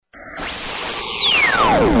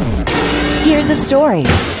Hear the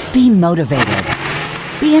stories. Be motivated.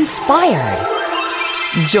 Be inspired.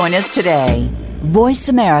 Join us today. Voice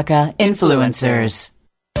America Influencers.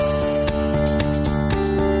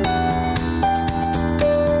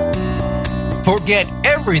 Forget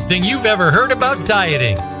everything you've ever heard about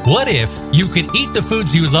dieting. What if you could eat the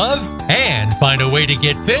foods you love and find a way to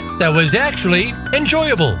get fit that was actually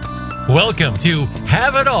enjoyable? Welcome to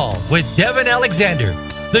Have It All with Devin Alexander.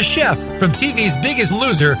 The chef from TV's Biggest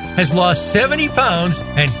Loser has lost 70 pounds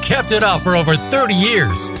and kept it off for over 30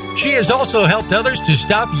 years. She has also helped others to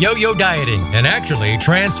stop yo-yo dieting and actually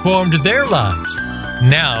transformed their lives.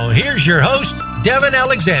 Now, here's your host, Devin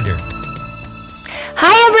Alexander.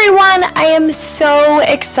 Hi everyone, I am so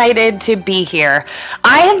excited to be here.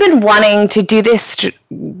 I have been wanting to do this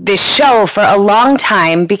show for a long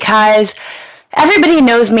time because everybody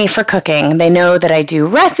knows me for cooking. They know that I do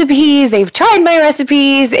recipes. They've tried my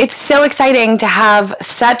recipes. It's so exciting to have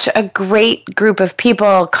such a great group of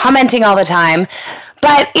people commenting all the time.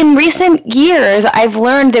 But in recent years, I've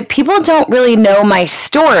learned that people don't really know my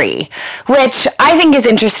story, which I think is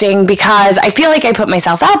interesting because I feel like I put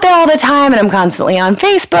myself out there all the time and I'm constantly on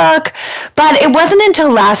Facebook. But it wasn't until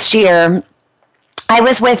last year I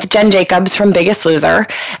was with Jen Jacobs from Biggest Loser,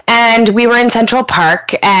 and we were in Central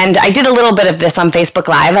Park, and I did a little bit of this on Facebook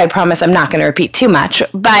Live. I promise I'm not going to repeat too much,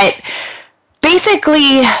 but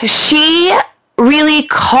basically she really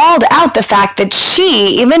called out the fact that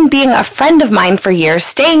she, even being a friend of mine for years,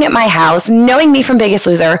 staying at my house, knowing me from Biggest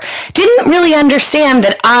Loser, didn't really understand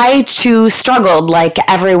that I too struggled like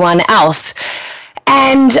everyone else.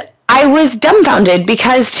 And I was dumbfounded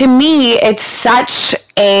because to me, it's such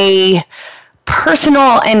a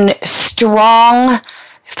personal and strong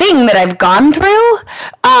thing that I've gone through.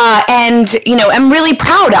 And, I'm really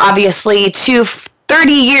proud, obviously, to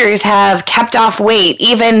 30 years have kept off weight,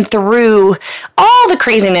 even through all the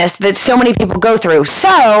craziness that so many people go through.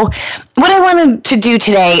 So what I wanted to do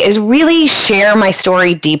today is really share my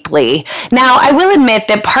story deeply. Now, I will admit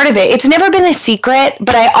that part of it's never been a secret,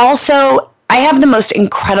 but I have the most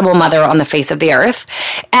incredible mother on the face of the earth.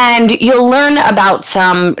 And you'll learn about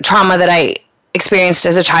some trauma that I experienced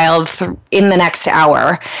as a child in the next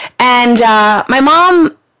hour. And my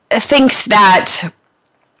mom thinks that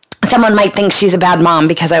someone might think she's a bad mom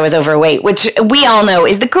because I was overweight, which we all know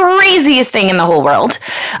is the craziest thing in the whole world.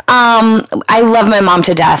 I love my mom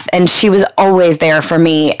to death, and she was always there for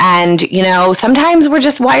me. And, sometimes we're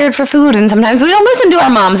just wired for food, and sometimes we don't listen to our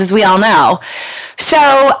moms, as we all know. So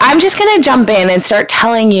I'm just going to jump in and start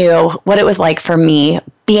telling you what it was like for me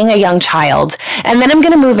being a young child. And then I'm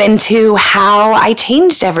going to move into how I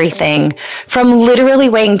changed everything from literally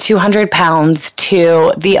weighing 200 pounds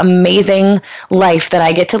to the amazing life that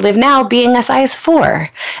I get to live now being a size 4,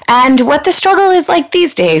 and what the struggle is like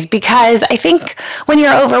these days. Because I think when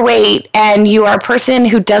you're overweight and you are a person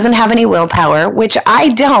who doesn't have any willpower, which I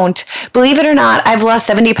don't, believe it or not, I've lost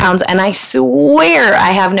 70 pounds and I swear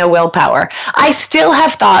I have no willpower. I still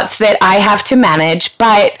have thoughts that I have to manage,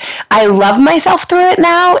 but I love myself through it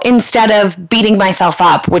now instead of beating myself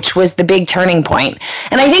up, which was the big turning point.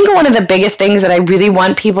 And I think one of the biggest things that I really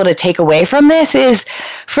want people to take away from this is,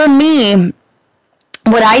 for me,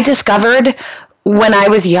 what I discovered when I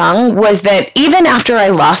was young was that even after I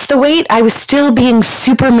lost the weight, I was still being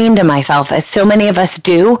super mean to myself, as so many of us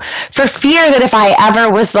do, for fear that if I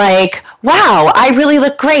ever was like, wow, I really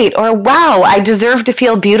look great, or wow, I deserve to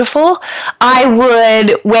feel beautiful, I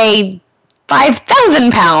would weigh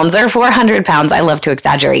 5,000 pounds or 400 pounds. I love to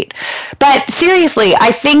exaggerate. But seriously,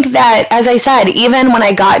 I think that, as I said, even when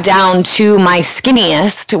I got down to my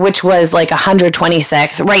skinniest, which was like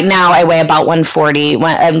 126, right now I weigh about 140,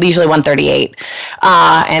 usually 138.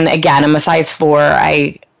 And again, I'm a size 4.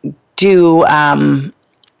 I do have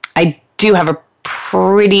a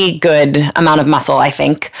pretty good amount of muscle, I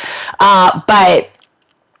think. But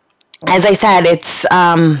as I said, it's,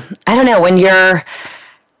 I don't know, when you're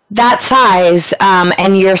that size,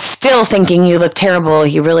 and you're still thinking you look terrible,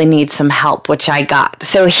 you really need some help, which I got.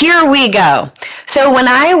 So here we go. So when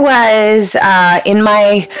I was in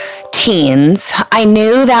my teens, I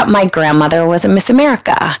knew that my grandmother was a Miss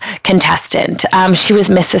America contestant. She was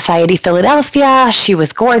Miss Society Philadelphia. She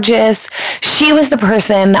was gorgeous. She was the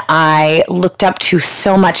person I looked up to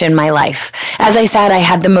so much in my life. As I said, I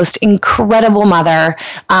had the most incredible mother,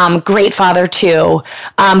 great father too.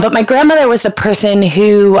 But my grandmother was the person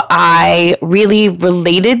who I really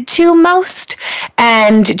related to most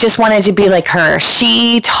and just wanted to be like her.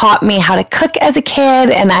 She taught me how to cook as a kid,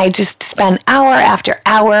 and I just spent hour after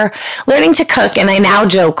hour learning to cook, and I now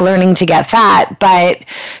joke learning to get fat, but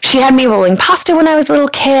she had me rolling pasta when I was a little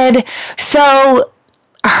kid. So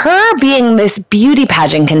her being this beauty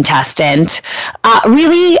pageant contestant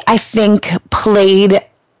really, I think, played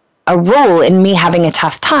a role in me having a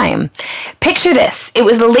tough time. Picture this. It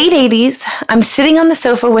was the late 80s. I'm sitting on the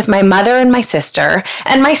sofa with my mother and my sister.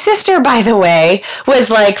 And my sister, by the way,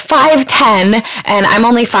 was like 5'10", and I'm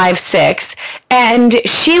only 5'6". And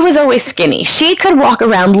she was always skinny. She could walk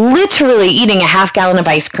around literally eating a half gallon of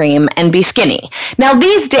ice cream and be skinny. Now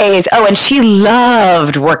these days, and she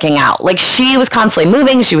loved working out. Like, she was constantly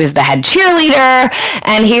moving. She was the head cheerleader.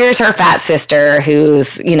 And here's her fat sister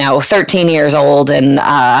who's, 13 years old and,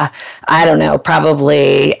 I don't know,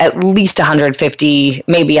 probably at least 150,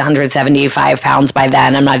 maybe 175 pounds by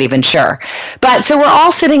then. I'm not even sure. But so we're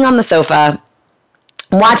all sitting on the sofa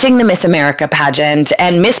watching the Miss America pageant,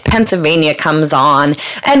 and Miss Pennsylvania comes on,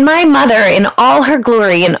 and my mother, in all her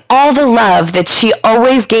glory and all the love that she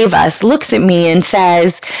always gave us, looks at me and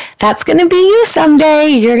says, "That's going to be you someday.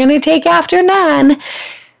 You're going to take after Nan."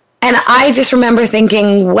 And I just remember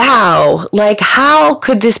thinking, wow, like, how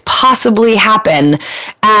could this possibly happen,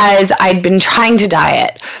 as I'd been trying to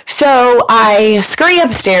diet? So I scurry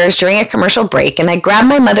upstairs during a commercial break, and I grab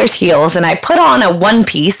my mother's heels and I put on a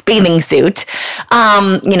one-piece bathing suit.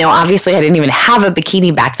 Obviously I didn't even have a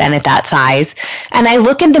bikini back then at that size. And I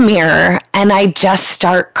look in the mirror and I just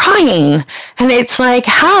start crying. And it's like,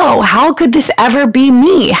 how could this ever be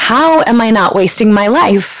me? How am I not wasting my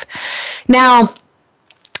life? Now,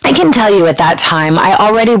 I can tell you at that time, I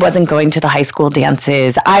already wasn't going to the high school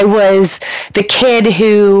dances. I was the kid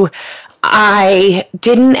who, I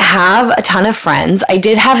didn't have a ton of friends. I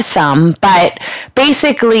did have some, but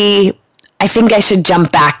basically, I think I should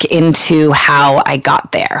jump back into how I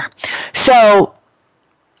got there. So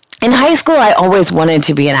in high school, I always wanted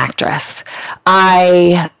to be an actress.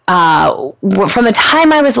 From the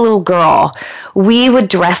time I was a little girl, we would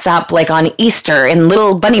dress up like on Easter in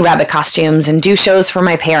little bunny rabbit costumes and do shows for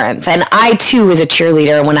my parents. And I too was a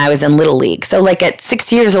cheerleader when I was in Little League. So like at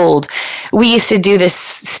 6 years old, we used to do this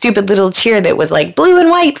stupid little cheer that was like blue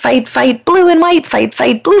and white, fight, fight, blue and white, fight,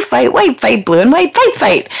 fight, blue, fight, white, fight, blue and white, fight,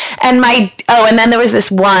 fight. And and then there was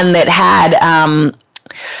this one that had,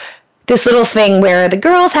 this little thing where the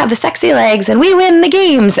girls have the sexy legs and we win the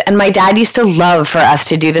games. And my dad used to love for us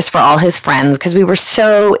to do this for all his friends because we were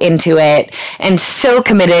so into it and so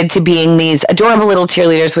committed to being these adorable little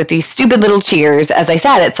cheerleaders with these stupid little cheers, as I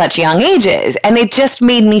said, at such young ages. And it just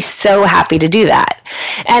made me so happy to do that.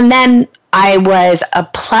 And then I was a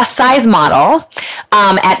plus-size model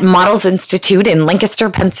at Models Institute in Lancaster,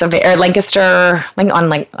 Pennsylvania, or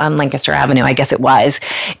on Lancaster Avenue, I guess it was.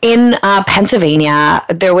 In Pennsylvania,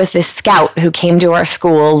 there was this scout who came to our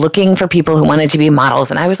school looking for people who wanted to be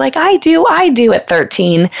models. And I was like, I do at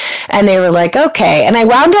 13. And they were like, okay. And I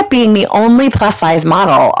wound up being the only plus-size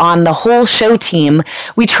model on the whole show team.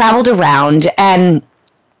 We traveled around, and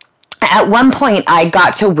at one point, I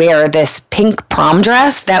got to wear this pink prom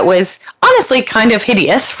dress that was honestly kind of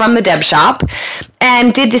hideous from the Deb shop,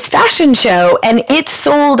 and did this fashion show, and it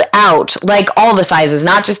sold out, like all the sizes,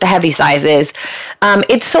 not just the heavy sizes.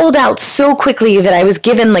 It sold out so quickly that I was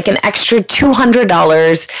given like an extra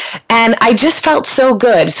 $200, and I just felt so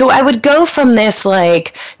good. So I would go from this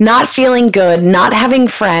like not feeling good, not having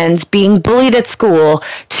friends, being bullied at school,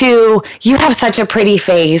 to you have such a pretty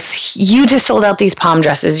face, you just sold out these prom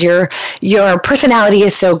dresses, your personality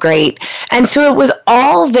is so great. And so it was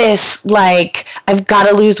all this like, I've got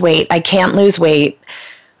to lose weight, I can't lose weight.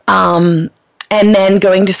 And then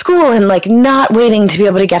going to school and like not waiting to be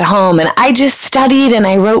able to get home. And I just studied and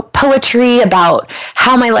I wrote poetry about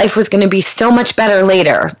how my life was going to be so much better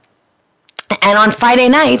later. And on Friday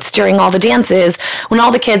nights during all the dances, when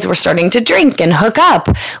all the kids were starting to drink and hook up,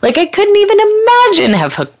 like I couldn't even imagine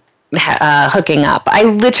hooking up. I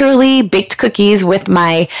literally baked cookies with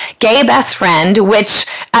my gay best friend, which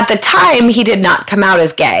at the time he did not come out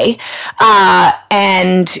as gay,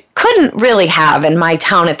 and couldn't really have in my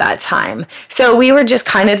town at that time. So we were just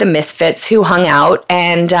kind of the misfits who hung out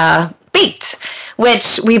and baked,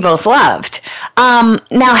 which we both loved.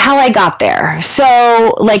 Now, how I got there.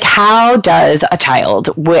 So, like, how does a child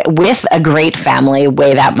with a great family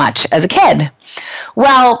weigh that much as a kid?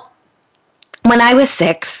 Well, when I was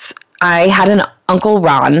 6, I had an Uncle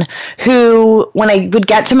Ron who, when I would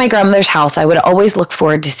get to my grandmother's house, I would always look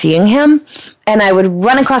forward to seeing him. And I would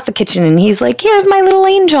run across the kitchen and he's like, "Here's my little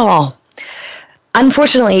angel."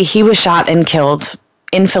 Unfortunately, he was shot and killed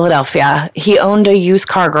in Philadelphia. He owned a used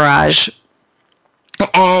car garage.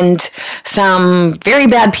 And some very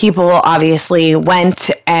bad people obviously went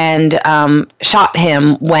and shot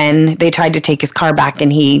him when they tried to take his car back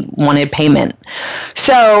and he wanted payment.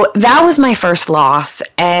 So that was my first loss.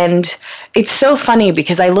 And It's so funny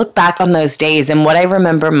because I look back on those days and what I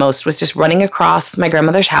remember most was just running across my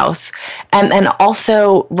grandmother's house. And then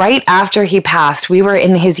also right after he passed, we were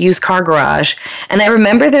in his used car garage. And I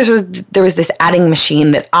remember there was this adding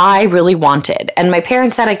machine that I really wanted. And my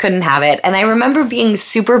parents said I couldn't have it. And I remember being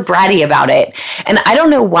super bratty about it. And I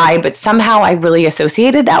don't know why, but somehow I really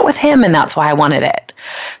associated that with him. And that's why I wanted it.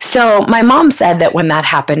 So my mom said that when that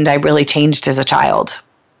happened, I really changed as a child.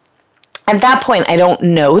 At that point, I don't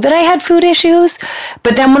know that I had food issues,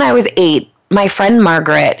 but then when I was 8, my friend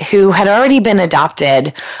Margaret, who had already been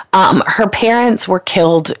adopted, her parents were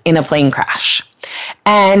killed in a plane crash.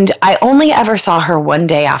 And I only ever saw her one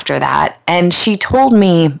day after that, and she told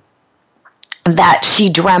me that she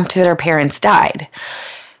dreamt that her parents died.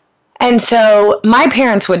 And so my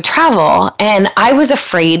parents would travel, and I was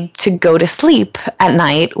afraid to go to sleep at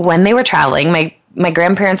night when they were traveling. My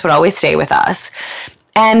grandparents would always stay with us.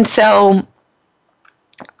 And so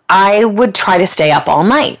I would try to stay up all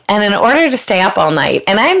night. And in order to stay up all night,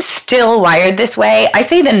 and I'm still wired this way, I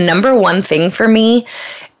say the number one thing for me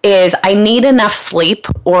is I need enough sleep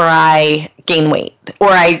or I gain weight. Or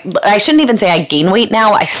I shouldn't even say I gain weight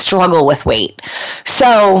now, I struggle with weight.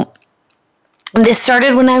 So this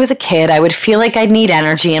started when I was a kid. I would feel like I'd need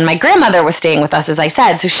energy, and my grandmother was staying with us, as I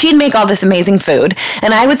said, so she'd make all this amazing food,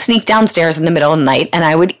 and I would sneak downstairs in the middle of the night, and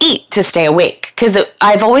I would eat to stay awake, because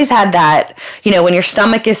I've always had that, when your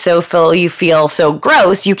stomach is so full, you feel so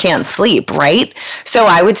gross, you can't sleep, right? So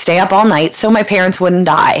I would stay up all night so my parents wouldn't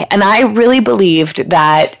die, and I really believed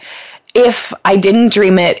that if I didn't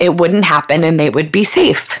dream it, it wouldn't happen and they would be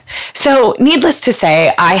safe. So needless to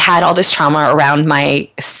say, I had all this trauma around my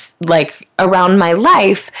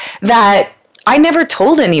life that I never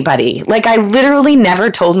told anybody. I literally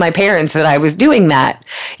never told my parents that I was doing that.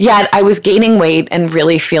 Yet I was gaining weight and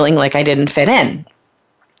really feeling like I didn't fit in.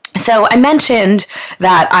 So I mentioned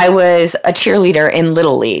that I was a cheerleader in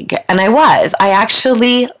Little League, and I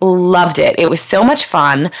actually loved it. It was so much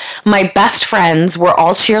fun. My best friends were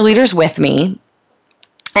all cheerleaders with me.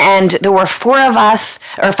 And there were 5 of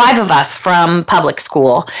us from public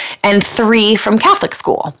school and 3 from Catholic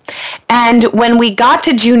school. And when we got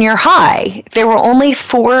to junior high, there were only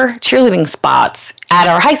 4 cheerleading spots at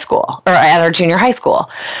our high school, or at our junior high school.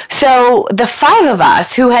 So the 5 of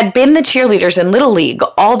us who had been the cheerleaders in Little League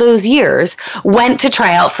all those years went to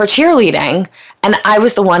try out for cheerleading. And I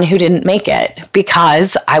was the one who didn't make it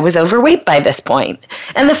because I was overweight by this point.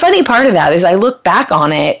 And the funny part of that is I look back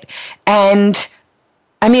on it, and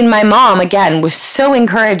my mom, again, was so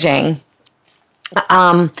encouraging,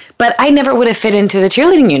 but I never would have fit into the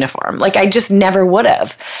cheerleading uniform. I just never would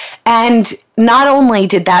have. And not only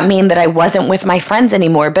did that mean that I wasn't with my friends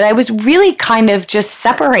anymore, but I was really kind of just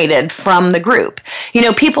separated from the group.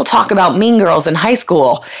 People talk about mean girls in high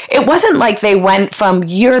school. It wasn't like they went from,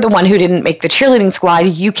 you're the one who didn't make the cheerleading squad,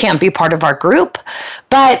 you can't be part of our group.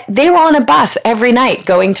 But they were on a bus every night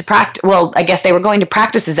going to practice. Well, I guess they were going to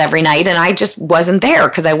practices every night, and I just wasn't there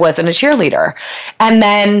because I wasn't a cheerleader. And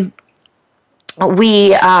then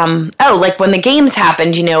we, when the games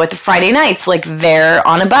happened, at the Friday nights, they're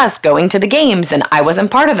on a bus going to the games, and I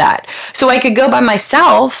wasn't part of that. So I could go by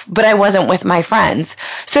myself, but I wasn't with my friends.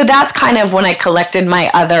 So that's kind of when I collected my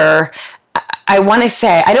other, I want to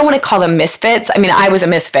say, I don't want to call them misfits. I was a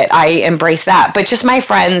misfit. I embrace that. But just my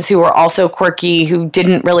friends who were also quirky, who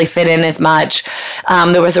didn't really fit in as much.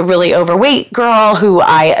 There was a really overweight girl who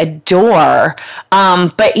I adore.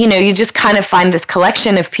 But, you just kind of find this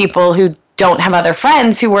collection of people who don't have other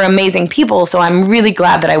friends who were amazing people. So I'm really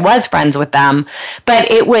glad that I was friends with them. But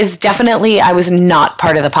it was definitely, I was not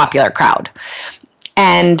part of the popular crowd.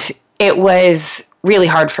 And it was really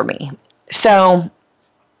hard for me. So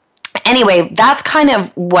anyway, that's kind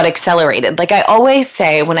of what accelerated. I always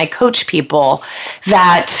say when I coach people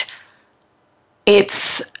that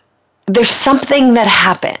there's something that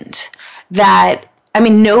happened that,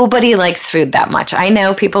 nobody likes food that much. I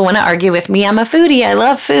know people want to argue with me. I'm a foodie. I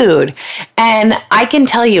love food. And I can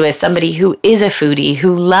tell you, as somebody who is a foodie,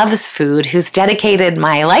 who loves food, who's dedicated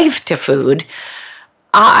my life to food,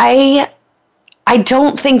 I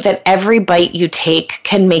don't think that every bite you take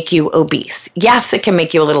can make you obese. Yes, it can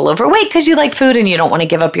make you a little overweight because you like food and you don't want to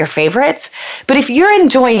give up your favorites. But if you're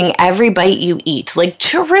enjoying every bite you eat,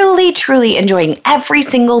 truly, truly enjoying every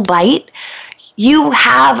single bite, you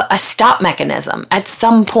have a stop mechanism at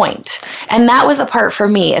some point. And that was the part for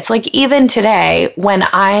me. It's even today when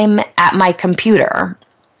I'm at my computer,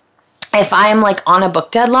 if I'm on a book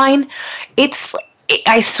deadline, it's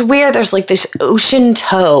I swear there's like this ocean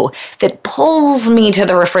toe that pulls me to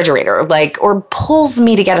the refrigerator, or pulls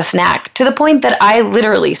me to get a snack, to the point that I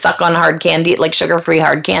literally suck on hard candy, like sugar-free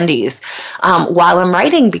hard candies, while I'm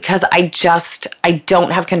writing, because I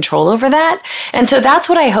don't have control over that. And so that's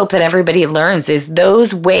what I hope that everybody learns, is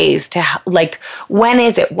those ways to, when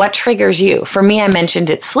is it? What triggers you? For me, I mentioned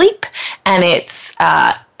it's sleep, and it's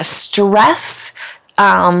stress.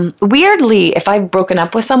 Weirdly, if I've broken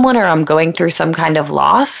up with someone or I'm going through some kind of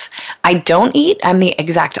loss, I don't eat. I'm the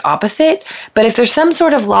exact opposite. But if there's some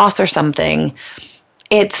sort of loss or something,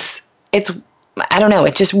 it's I don't know,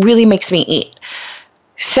 it just really makes me eat.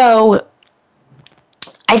 So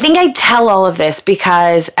I think I tell all of this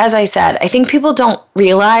because, as I said, I think people don't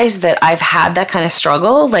realize that I've had that kind of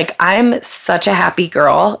struggle. I'm such a happy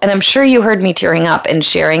girl, and I'm sure you heard me tearing up and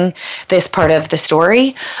sharing this part of the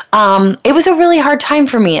story. It was a really hard time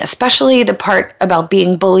for me, especially the part about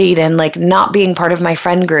being bullied and not being part of my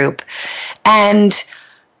friend group. And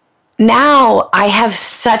now I have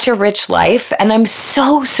such a rich life, and I'm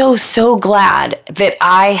so, so, so glad that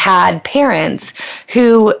I had parents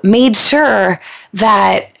who made sure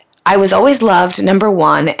that I was always loved, number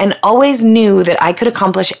one, and always knew that I could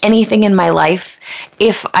accomplish anything in my life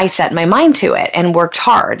if I set my mind to it and worked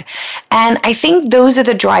hard. And I think those are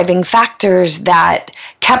the driving factors that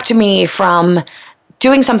kept me from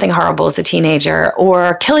doing something horrible as a teenager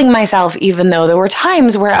or killing myself, even though there were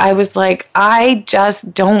times where I was like, I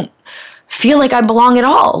just don't feel like I belong at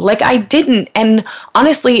all. I didn't. And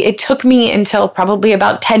honestly, it took me until probably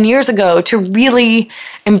about 10 years ago to really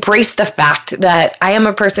embrace the fact that I am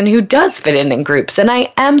a person who does fit in groups, and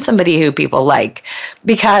I am somebody who people like,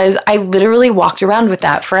 because I literally walked around with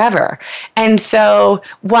that forever. And so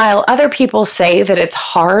while other people say that it's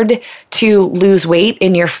hard to lose weight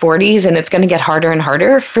in your 40s and it's going to get harder and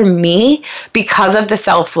harder, for me, because of the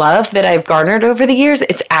self-love that I've garnered over the years,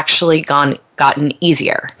 it's actually gotten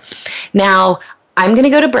easier. Now, I'm going to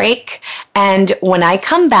go to break, and when I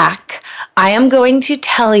come back, I am going to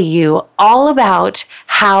tell you all about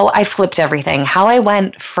how I flipped everything, how I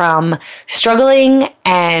went from struggling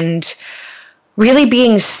and really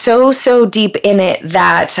being so, so deep in it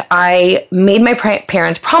that I made my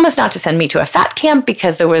parents promise not to send me to a fat camp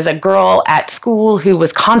because there was a girl at school who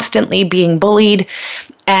was constantly being bullied.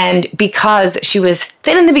 And because she was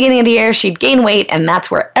thin in the beginning of the year, she'd gain weight, and that's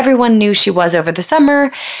where everyone knew she was over the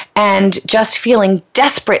summer. And just feeling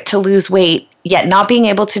desperate to lose weight, yet not being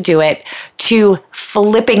able to do it, to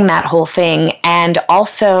flipping that whole thing, and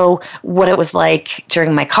also what it was like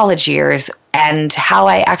during my college years and how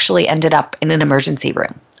I actually ended up in an emergency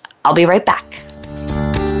room. I'll be right back.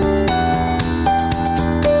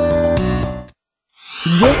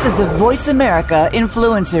 This is the Voice America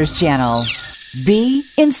Influencers Channel. Be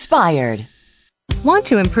inspired. Want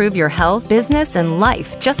to improve your health, business, and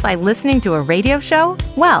life just by listening to a radio show?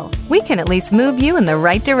 Well, we can at least move you in the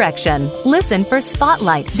right direction. Listen for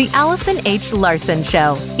Spotlight, the Allison H. Larson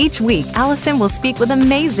Show. Each week, Allison will speak with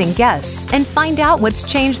amazing guests and find out what's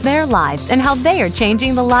changed their lives and how they are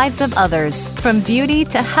changing the lives of others. From beauty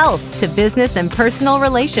to health to business and personal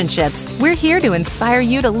relationships, we're here to inspire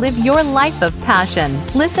you to live your life of passion.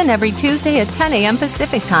 Listen every Tuesday at 10 a.m.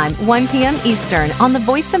 Pacific Time, 1 p.m. Eastern on the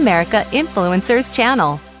Voice America Influencers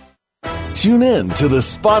Channel. Tune in to The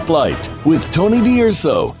Spotlight with Tony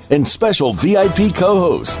D'Urso and special VIP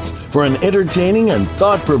co-hosts for an entertaining and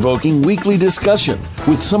thought-provoking weekly discussion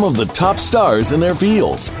with some of the top stars in their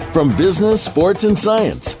fields, from business, sports, and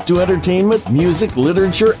science to entertainment, music,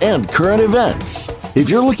 literature, and current events. If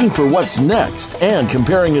you're looking for what's next and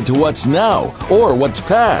comparing it to what's now or what's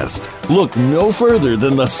past, look no further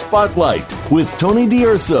than The Spotlight with Tony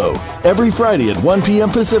D'Urso every Friday at 1 p.m.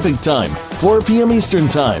 Pacific Time, 4 p.m. Eastern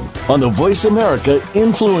Time on the Voice America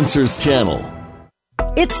Influencers Channel.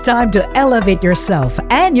 It's time to elevate yourself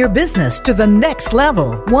and your business to the next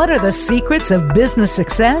level. What are the secrets of business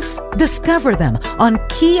success? Discover them on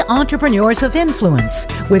Key Entrepreneurs of Influence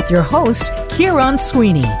with your host, Kieran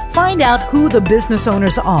Sweeney. Find out who the business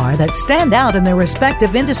owners are that stand out in their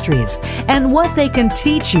respective industries and what they can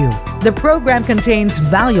teach you. The program contains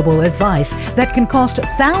valuable advice that can cost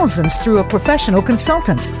thousands through a professional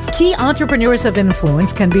consultant. Key Entrepreneurs of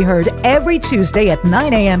Influence can be heard every Tuesday at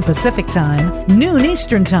 9 a.m. Pacific Time, noon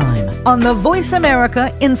Eastern Time on the Voice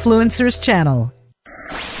America Influencers Channel.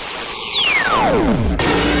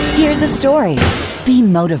 Hear the stories. Be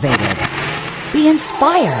motivated. Be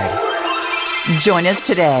inspired. Join us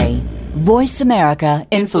today. Voice America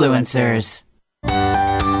Influencers.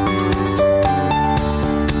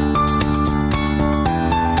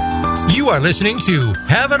 You are listening to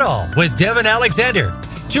Have It All with Devin Alexander.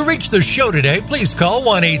 To reach the show today, please call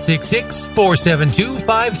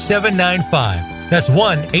 1-866-472-5795. That's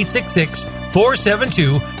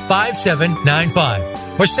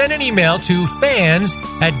 1-866-472-5795. Or send an email to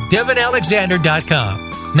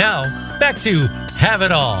fans@devinalexander.com. Now, back to Have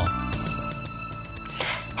It All.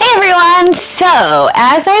 Hey everyone! So,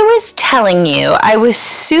 as I was telling you, I was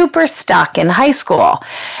super stuck in high school.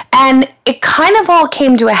 And it kind of all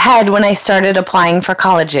came to a head when I started applying for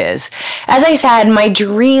colleges. As I said, my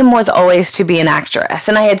dream was always to be an actress.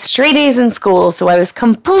 And I had straight A's in school, so I was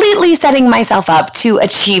completely setting myself up to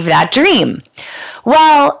achieve that dream.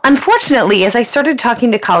 Well, unfortunately, as I started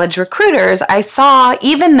talking to college recruiters, I saw,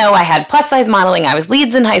 even though I had plus-size modeling, I was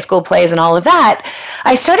leads in high school plays and all of that,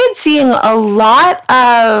 I started seeing a lot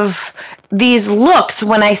of these looks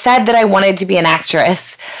when I said that I wanted to be an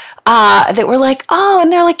actress that were like, oh,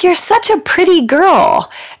 and they're like, you're such a pretty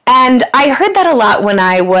girl. And I heard that a lot when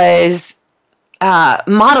I was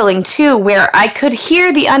modeling too, where I could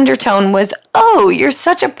hear the undertone was, oh, you're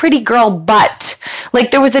such a pretty girl, but.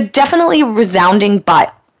 Like there was a definitely resounding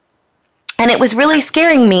but. And it was really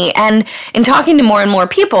scaring me. And in talking to more and more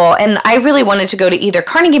people, and I really wanted to go to either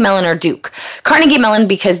Carnegie Mellon or Duke. Carnegie Mellon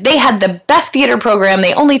because they had the best theater program.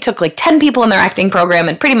 They only took like 10 people in their acting program,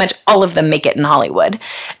 and pretty much all of them make it in Hollywood.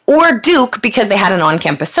 Or Duke because they had an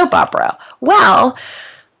on-campus soap opera. Well,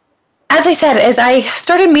 as I said, as I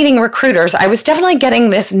started meeting recruiters, I was definitely getting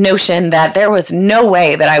this notion that there was no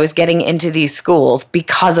way that I was getting into these schools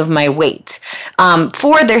because of my weight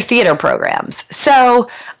for their theater programs. So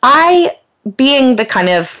I, being the kind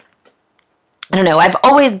of, I don't know, I've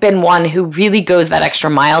always been one who really goes that extra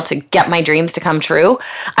mile to get my dreams to come true.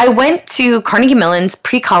 I went to Carnegie Mellon's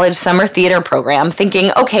pre-college summer theater program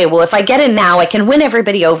thinking, okay, well, if I get in now, I can win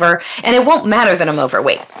everybody over and it won't matter that I'm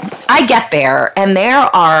overweight. I get there and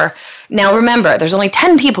there are, now remember, there's only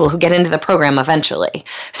 10 people who get into the program eventually.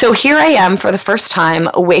 So here I am for the first time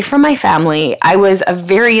away from my family. I was a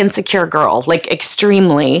very insecure girl, like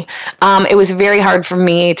extremely. It was very hard for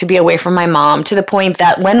me to be away from my mom to the point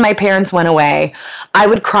that when my parents went away, I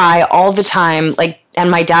would cry all the time,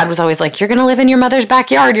 and my dad was always like, you're going to live in your mother's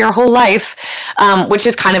backyard your whole life, which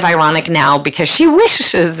is kind of ironic now because she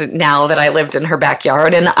wishes now that I lived in her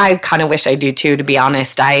backyard. And I kind of wish I do too, to be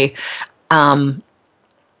honest. I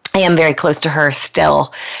am very close to her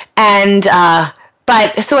still. And,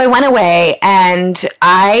 but so I went away and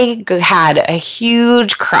I had a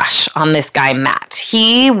huge crush on this guy, Matt.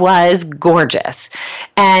 He was gorgeous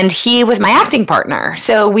and he was my acting partner.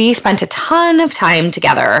 So we spent a ton of time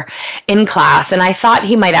together in class and I thought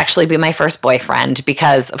he might actually be my first boyfriend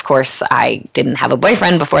because, of course, I didn't have a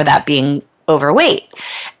boyfriend before that, being overweight.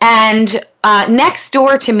 And next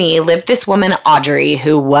door to me lived this woman, Audrey,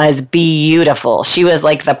 who was beautiful. She was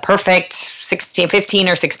like the perfect 15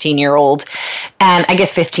 or 16-year-old. And I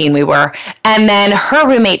guess 15 we were. And then her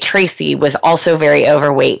roommate, Tracy, was also very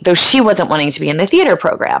overweight, though she wasn't wanting to be in the theater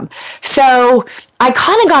program. So I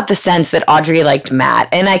kind of got the sense that Audrey liked Matt.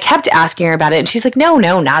 And I kept asking her about it. And she's like, no,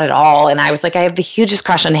 not at all. And I was like, I have the hugest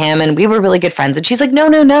crush on him. And we were really good friends. And she's like,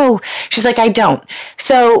 no. She's like, I don't.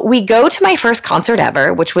 So we go to my first concert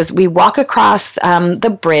ever, which was we walk across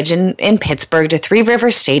the bridge in Pittsburgh to Three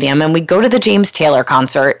Rivers Stadium. And we go to the James Taylor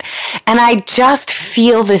concert. And I just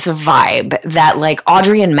feel this vibe that like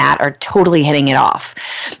Audrey and Matt are totally hitting it off.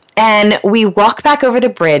 And we walk back over the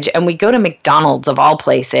bridge and we go to McDonald's of all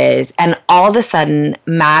places. And all of a sudden,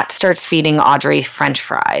 Matt starts feeding Audrey French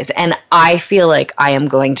fries. And I feel like I am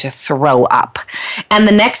going to throw up. And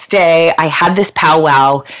the next day, I had this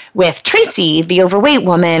powwow with Tracy, the overweight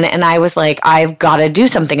woman. And I was like, I've got to do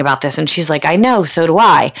something about this. And she's like, I know, so do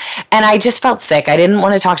I. And I just felt sick. I didn't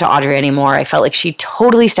want to talk to Audrey anymore. I felt like she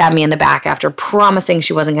totally stabbed me in the back after promising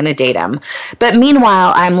she wasn't going to date him. But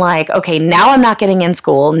meanwhile, I'm like, okay, now I'm not getting in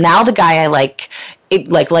school. Now the guy I like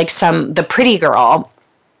the pretty girl,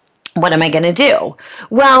 what am I going to do?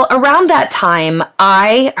 Well, around that time,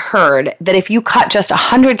 I heard that if you cut just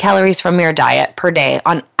 100 calories from your diet per day,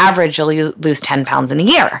 on average, you'll lose 10 pounds in a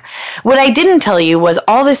year. What I didn't tell you was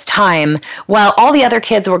all this time, while all the other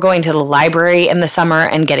kids were going to the library in the summer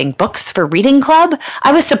and getting books for reading club,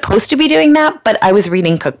 I was supposed to be doing that, but I was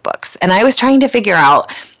reading cookbooks. And I was trying to figure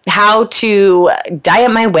out how to diet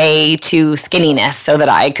my way to skinniness so that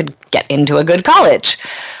I could get into a good college.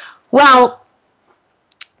 Well,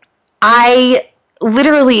 I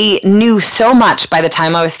literally knew so much by the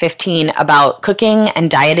time I was 15 about cooking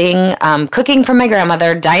and dieting, cooking from my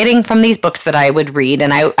grandmother, dieting from these books that I would read.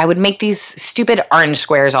 And I would make these stupid orange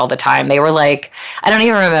squares all the time. They were like, I don't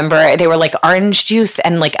even remember. They were like orange juice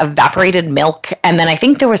and like evaporated milk. And then I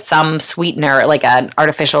think there was some sweetener, like an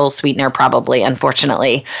artificial sweetener probably,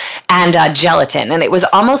 unfortunately, and gelatin. And it was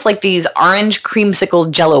almost like these orange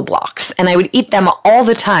creamsicle Jell-O blocks. And I would eat them all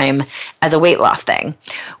the time as a weight loss thing.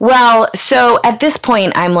 Well, so at this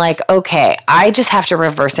point, I'm like, okay, I just have to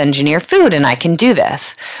reverse engineer food and I can do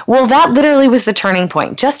this. Well, that literally was the turning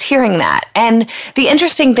point, just hearing that. And the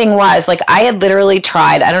interesting thing was, like, I had literally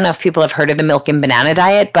tried, I don't know if people have heard of the milk and banana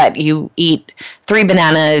diet, but you eat 3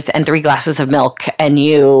 bananas and 3 glasses of milk and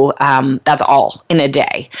you, that's all in a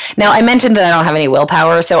day. Now, I mentioned that I don't have any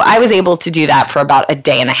willpower, so I was able to do that for about a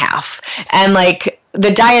day and a half. And like, the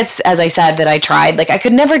diets, as I said, that I tried, like I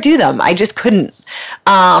could never do them. I just couldn't.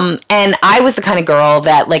 And I was the kind of girl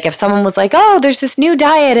that, like, if someone was like, oh, there's this new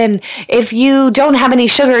diet, and if you don't have any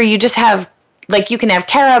sugar, you just have, like, you can have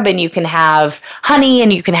carob and you can have honey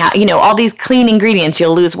and you can have, you know, all these clean ingredients,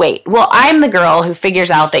 you'll lose weight. Well, I'm the girl who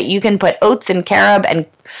figures out that you can put oats and carob and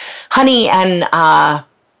honey and,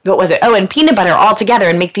 what was it? Oh, and peanut butter all together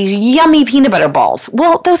and make these yummy peanut butter balls.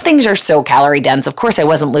 Well, those things are so calorie dense. Of course, I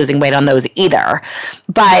wasn't losing weight on those either.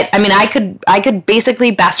 But I mean, I could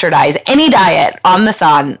basically bastardize any diet on the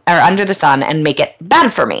sun or under the sun and make it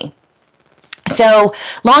bad for me. So,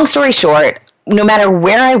 long story short, no matter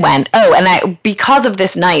where I went, because of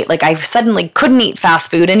this night, like, I suddenly couldn't eat fast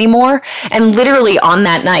food anymore. And literally on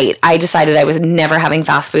that night, I decided I was never having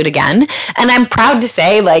fast food again. And I'm proud to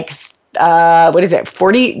say, like,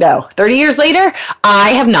 30 years later, I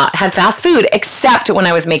have not had fast food except when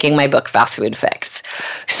I was making my book Fast Food Fix.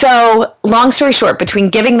 So long story short, between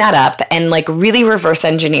giving that up and like really reverse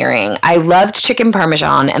engineering, I loved chicken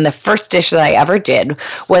parmesan. And the first dish that I ever did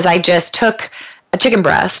was I just took a chicken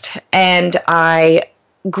breast and I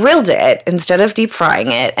grilled it instead of deep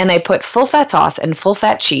frying it, and I put full fat sauce and full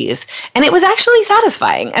fat cheese, and it was actually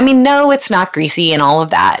satisfying. I mean, no, it's not greasy and all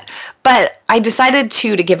of that, but I decided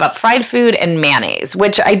to give up fried food and mayonnaise,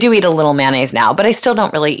 which I do eat a little mayonnaise now, but I still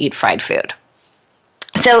don't really eat fried food.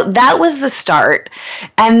 So that was the start.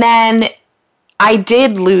 And then I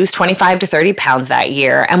did lose 25 to 30 pounds that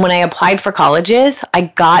year. And when I applied for colleges, I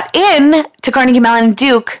got in to Carnegie Mellon and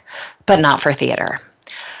Duke, but not for theater.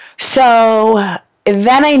 So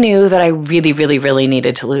then I knew that I really, really, really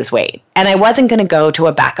needed to lose weight. And I wasn't going to go to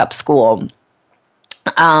a backup school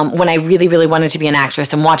when I really, really wanted to be an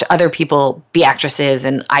actress and watch other people be actresses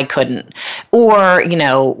and I couldn't. Or, you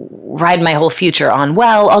know, ride my whole future on,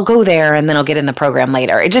 well, I'll go there and then I'll get in the program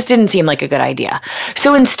later. It just didn't seem like a good idea.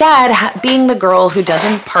 So instead, being the girl who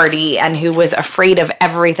doesn't party and who was afraid of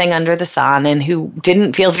everything under the sun and who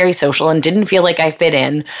didn't feel very social and didn't feel like I fit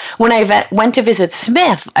in, when I went to visit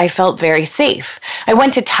Smith, I felt very safe. I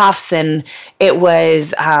went to Tufts and it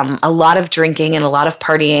was a lot of drinking and a lot of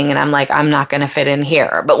partying, and I'm like, I'm not going to fit in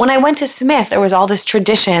here. But when I went to Smith, there was all this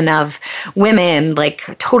tradition of women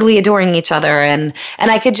like totally adoring each other, and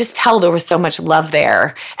I could just tell there was so much love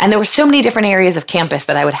there, and there were so many different areas of campus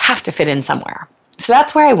that I would have to fit in somewhere. So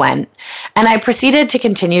that's where I went, and I proceeded to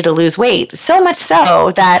continue to lose weight, so much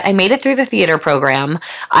so that I made it through the theater program.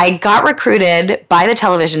 I got recruited by the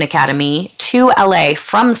Television Academy to LA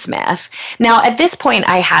from Smith. Now, at this point,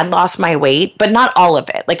 I had lost my weight, but not all of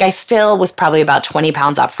it. Like, I still was probably about 20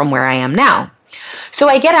 pounds up from where I am now. So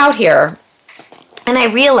I get out here, and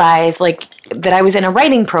I realized, like, that I was in a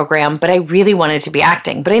writing program, but I really wanted to be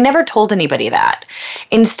acting. But I never told anybody that.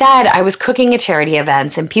 Instead, I was cooking at charity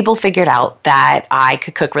events, and people figured out that I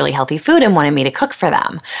could cook really healthy food and wanted me to cook for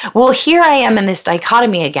them. Well, here I am in this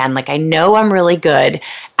dichotomy again. Like, I know I'm really good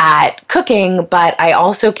at cooking, but I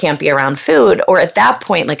also can't be around food. Or at that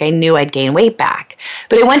point, like, I knew I'd gain weight back.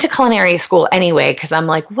 But I went to culinary school anyway, because I'm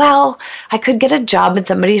like, well, I could get a job in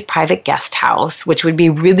somebody's private guest house, which would be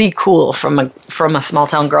really cool from a small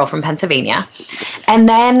town girl from Pennsylvania. And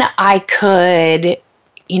then I could,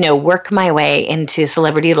 you know, work my way into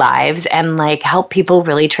celebrity lives and like help people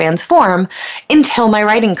really transform until my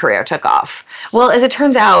writing career took off. Well, as it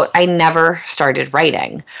turns out, I never started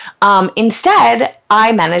writing. Instead,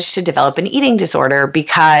 I managed to develop an eating disorder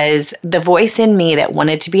because the voice in me that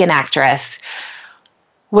wanted to be an actress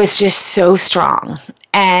was just so strong.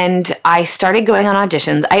 And I started going on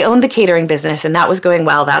auditions. I owned the catering business and that was going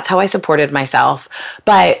well. That's how I supported myself.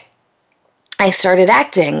 But I started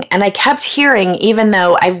acting, and I kept hearing, even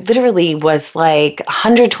though I literally was like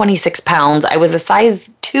 126 pounds, I was a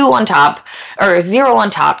size 2 on top, or 0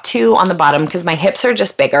 on top, 2 on the bottom, because my hips are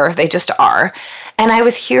just bigger. They just are. And I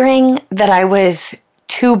was hearing that I was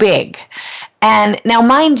too big. And now,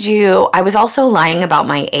 mind you, I was also lying about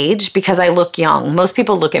my age because I look young. Most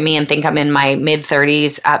people look at me and think I'm in my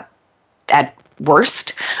mid-30s at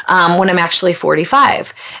worst, when I'm actually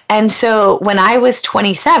 45. And so when I was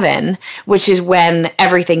 27, which is when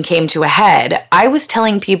everything came to a head, I was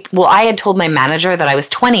telling people, I had told my manager that I was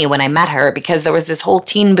 20 when I met her because there was this whole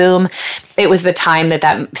teen boom. It was the time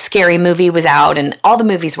that Scary Movie was out and all the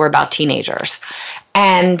movies were about teenagers.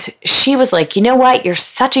 And she was like, you know what? You're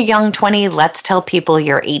such a young 20. Let's tell people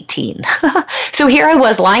you're 18. So here I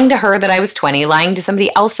was lying to her that I was 20, lying to somebody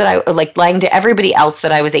else lying to everybody else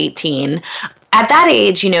that I was 18. At that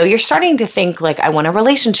age, you're starting to think like, I want a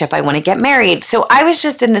relationship. I want to get married. So I was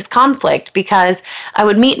just in this conflict because I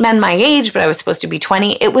would meet men my age, but I was supposed to be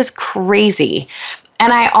 20. It was crazy.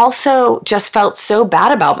 And I also just felt so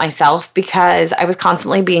bad about myself because I was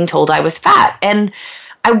constantly being told I was fat. And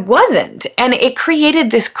I wasn't. And it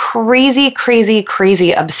created this crazy, crazy,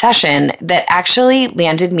 crazy obsession that actually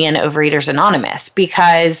landed me in Overeaters Anonymous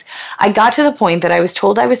because I got to the point that I was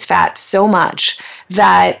told I was fat so much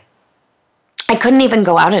that I couldn't even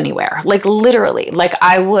go out anywhere. Like literally, like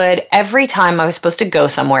I would, every time I was supposed to go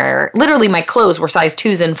somewhere, literally my clothes were size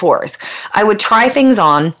 2s and 4s. I would try things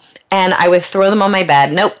on and I would throw them on my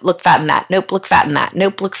bed. Nope, look fat in that. Nope, look fat in that.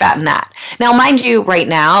 Nope, look fat in that. Now, mind you, right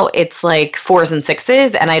now, it's like 4s and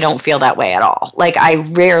 6s, and I don't feel that way at all. Like, I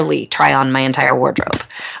rarely try on my entire wardrobe.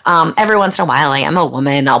 Every once in a while, I am a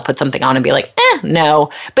woman. I'll put something on and be like, no.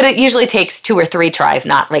 But it usually takes 2 or 3 tries,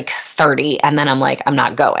 not like 30, and then I'm like, I'm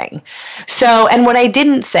not going. So, and what I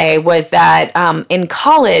didn't say was that in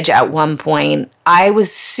college at one point, I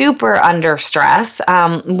was super under stress.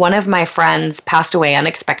 One of my friends passed away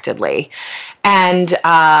unexpectedly. And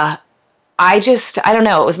I don't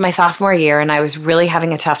know, it was my sophomore year and I was really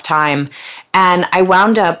having a tough time. And I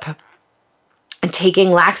wound up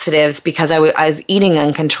taking laxatives because I was eating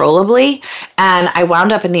uncontrollably, and I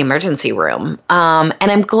wound up in the emergency room. And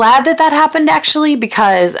I'm glad that happened actually,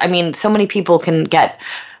 because I mean, so many people can get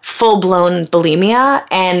full-blown bulimia,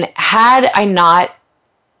 and had I not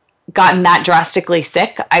gotten that drastically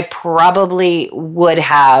sick, I probably would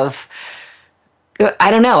have, I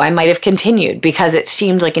don't know, I might have continued because it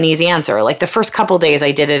seemed like an easy answer. Like the first couple days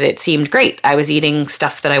I did it, it seemed great. I was eating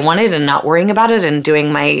stuff that I wanted and not worrying about it and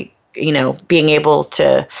doing my, being able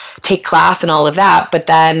to take class and all of that. But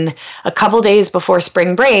then a couple days before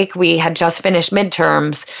spring break, we had just finished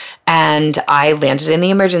midterms and I landed in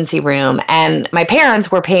the emergency room, and my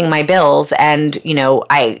parents were paying my bills, and,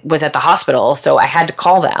 I was at the hospital, so I had to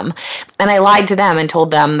call them, and I lied to them and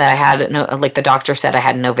told them that I had, like the doctor said, I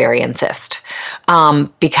had an ovarian cyst,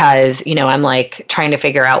 because, I'm like trying to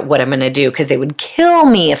figure out what I'm going to do, because they would kill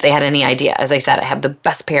me if they had any idea. As I said, I have the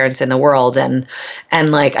best parents in the world, and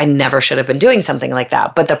like, I never should have been doing something like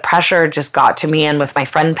that, but the pressure just got to me, and with my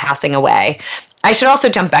friend passing away, I should also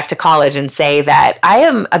jump back to college and say that I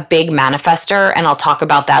am a big manifester, and I'll talk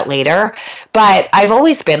about that later, but I've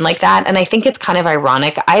always been like that, and I think it's kind of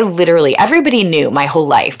ironic. Everybody knew my whole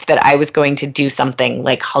life that I was going to do something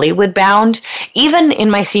like Hollywood bound. Even in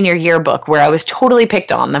my senior yearbook, where I was totally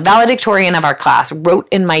picked on, the valedictorian of our class wrote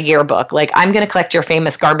in my yearbook, like, I'm going to collect your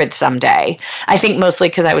famous garbage someday. I think mostly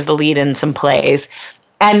because I was the lead in some plays.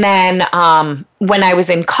 And then when I was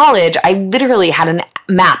in college, I literally had a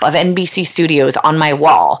map of NBC Studios on my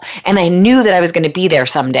wall, and I knew that I was going to be there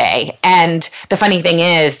someday. And the funny thing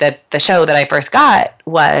is that the show that I first got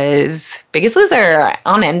was Biggest Loser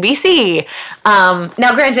on NBC.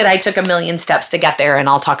 Now, granted, I took a million steps to get there, and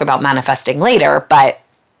I'll talk about manifesting later, but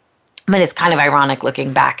it's kind of ironic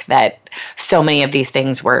looking back that so many of these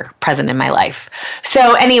things were present in my life.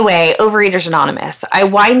 So anyway, Overeaters Anonymous, I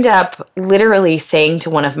wind up literally saying to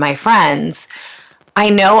one of my friends, I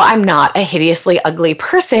know I'm not a hideously ugly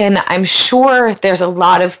person. I'm sure there's a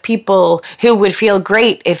lot of people who would feel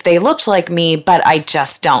great if they looked like me, but I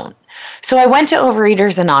just don't. So I went to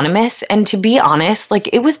Overeaters Anonymous, and to be honest,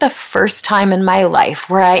 like, it was the first time in my life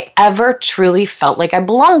where I ever truly felt like I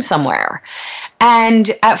belonged somewhere. And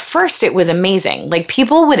at first it was amazing. Like,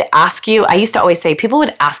 people would ask you, I used to always say, people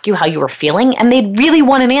would ask you how you were feeling, and they'd really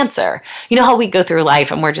want an answer. You know how we go through life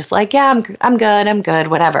and we're just like, yeah, I'm good,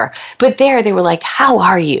 whatever. But there they were like, how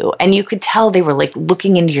are you? And you could tell they were like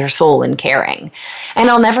looking into your soul and caring. And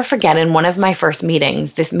I'll never forget, in one of my first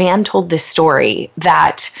meetings, this man told this story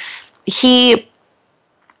that he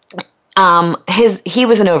was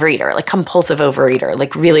an overeater, like compulsive overeater,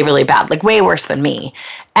 like really, really bad, like way worse than me.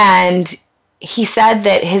 And he said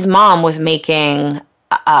that his mom was making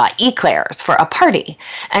eclairs for a party.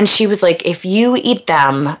 And she was like, if you eat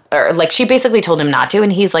them, or like she basically told him not to.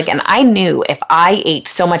 And he's like, and I knew if I ate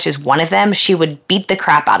so much as one of them, she would beat the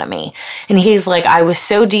crap out of me. And he's like, I was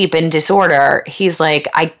so deep in disorder. He's like,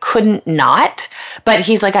 I couldn't not, but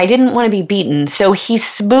he's like, I didn't want to be beaten. So he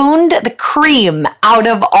spooned the cream out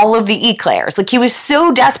of all of the eclairs. Like he was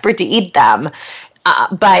so desperate to eat them.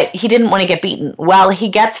 But he didn't want to get beaten. Well, he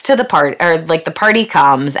gets to the part, or like the party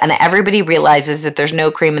comes, and everybody realizes that there's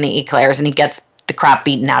no cream in the eclairs, and he gets the crap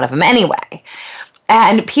beaten out of him anyway.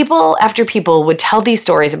 And people after people would tell these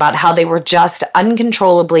stories about how they were just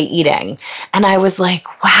uncontrollably eating. And I was like,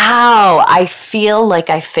 wow, I feel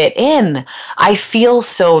like I fit in. I feel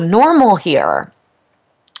so normal here.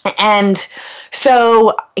 And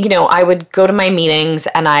so, you know, I would go to my meetings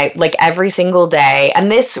and I like every single day, and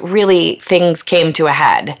this really things came to a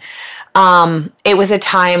head. It was a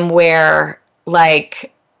time where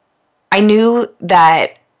like I knew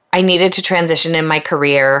that I needed to transition in my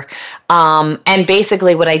career. And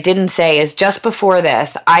basically what I didn't say is just before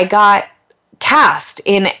this, I got cast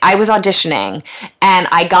in, I was auditioning and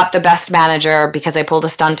I got the best manager because I pulled a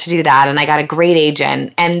stunt to do that. And I got a great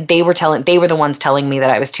agent, and they were the ones telling me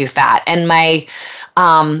that I was too fat. And I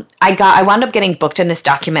wound up getting booked in this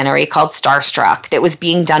documentary called Starstruck that was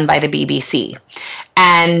being done by the BBC.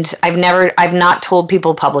 And I've not told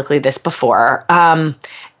people publicly this before.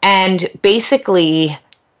 And basically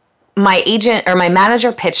my agent or my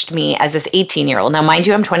manager pitched me as this 18-year-old. Now, mind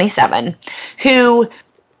you, I'm 27, who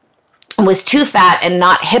was too fat and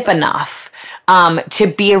not hip enough to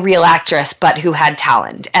be a real actress, but who had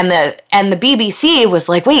talent. And the BBC was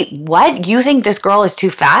like, wait, what? You think this girl is too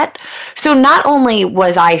fat? So not only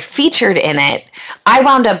was I featured in it, I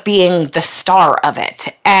wound up being the star of it.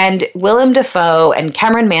 And Willem Dafoe and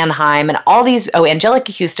Cameron Manheim and all these,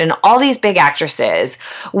 Angelica Houston, all these big actresses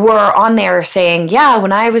were on there saying, yeah,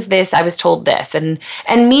 when I was this, I was told this. And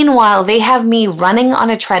meanwhile, they have me running on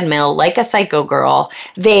a treadmill like a psycho girl.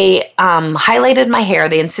 They highlighted my hair.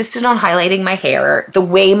 They insisted on highlighting my hair the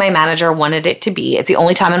way my manager wanted it to be. It's the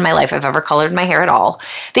only time in my life I've ever colored my hair at all.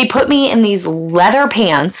 They put me in these leather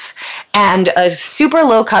pants and a super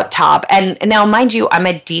low cut top. And now, mind you, I'm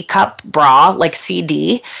a D cup bra, like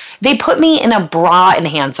CD. They put me in a bra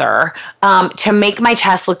enhancer to make my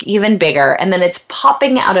chest look even bigger. And then it's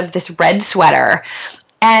popping out of this red sweater.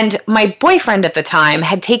 And my boyfriend at the time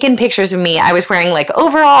had taken pictures of me. I was wearing like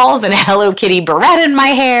overalls and a Hello Kitty beret in my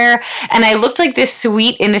hair. And I looked like this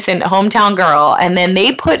sweet, innocent hometown girl. And then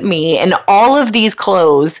they put me in all of these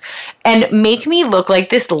clothes and make me look like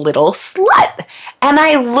this little slut. And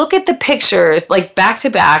I look at the pictures like back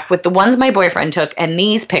to back with the ones my boyfriend took and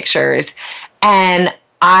these pictures. And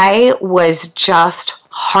I was just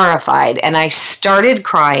horrified, and I started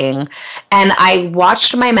crying. And I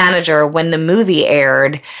watched my manager, when the movie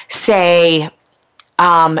aired, say,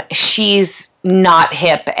 she's not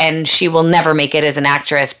hip and she will never make it as an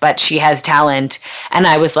actress, but she has talent. And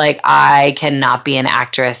I was like, I cannot be an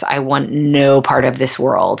actress. I want no part of this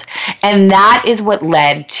world. And that is what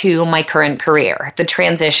led to my current career, the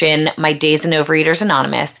transition, my days in Overeaters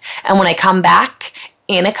Anonymous. And when I come back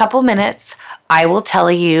in a couple minutes, I will tell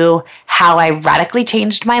you how I radically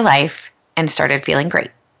changed my life and started feeling great.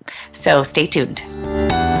 So stay tuned.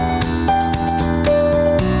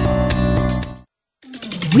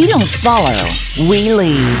 We don't follow, we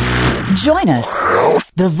lead. Join us,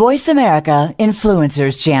 the Voice America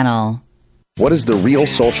Influencers Channel. What is the real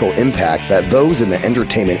social impact that those in the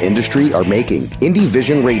entertainment industry are making? Indie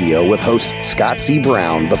Vision Radio with host Scott C.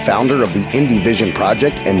 Brown, the founder of the Indie Vision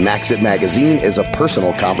Project and Max It Magazine, is a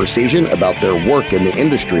personal conversation about their work in the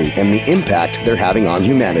industry and the impact they're having on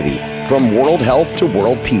humanity. From world health to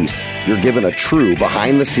world peace, you're given a true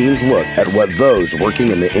behind-the-scenes look at what those working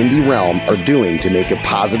in the indie realm are doing to make a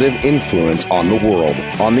positive influence on the world.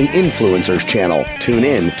 On the Influencers Channel, tune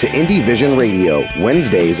in to Indie Vision Radio,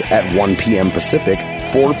 Wednesdays at 1 p.m. Pacific,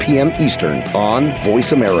 4 p.m. Eastern on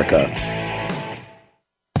Voice America.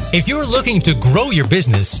 If you're looking to grow your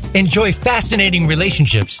business, enjoy fascinating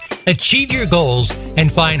relationships, achieve your goals,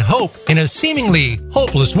 and find hope in a seemingly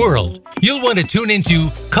hopeless world, you'll want to tune into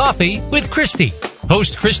Coffee with Christy.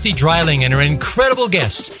 Host Christy Dreiling and her incredible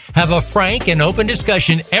guests have a frank and open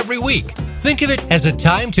discussion every week. Think of it as a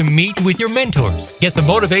time to meet with your mentors, get the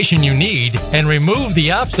motivation you need, and remove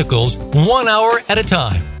the obstacles 1 hour at a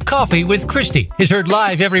time. Coffee with Christy is heard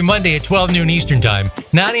live every Monday at 12 noon Eastern Time,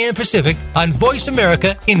 9 a.m. Pacific on Voice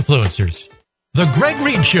America Influencers. The Greg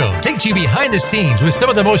Reed Show takes you behind the scenes with some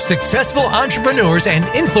of the most successful entrepreneurs and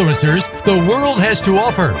influencers the world has to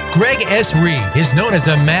offer. Greg S. Reed is known as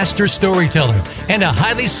a master storyteller and a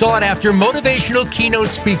highly sought-after motivational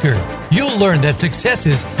keynote speaker. You'll learn that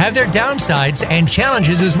successes have their downsides and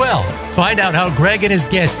challenges as well. Find out how Greg and his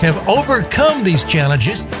guests have overcome these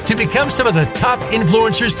challenges to become some of the top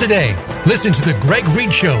influencers today. Listen to The Greg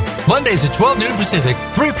Reed Show, Mondays at 12 noon Pacific,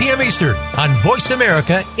 3 p.m. Eastern on Voice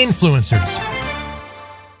America Influencers.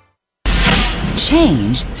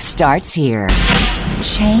 Change starts here.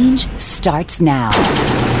 Change starts now.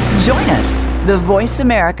 Join us, the Voice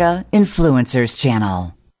America Influencers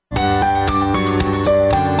Channel.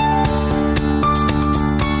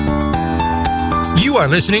 You are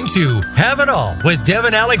listening to Have It All with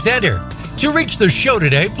Devin Alexander. To reach the show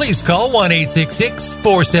today, please call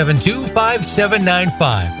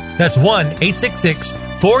 1-866-472-5795. That's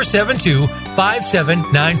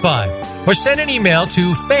 1-866-472-5795. Or send an email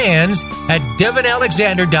to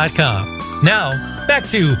fans@devinalexander.com. Now, back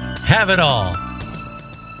to Have It All.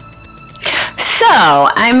 So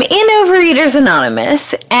I'm in Overeaters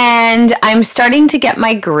Anonymous, and I'm starting to get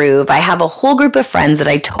my groove. I have a whole group of friends that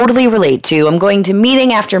I totally relate to. I'm going to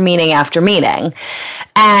meeting after meeting after meeting,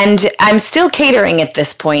 and I'm still catering at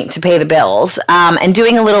this point to pay the bills and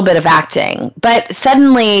doing a little bit of acting. But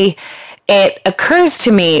suddenly it occurs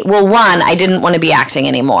to me, well, one, I didn't want to be acting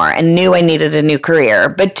anymore and knew I needed a new career.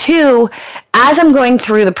 But two, as I'm going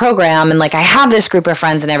through the program and like I have this group of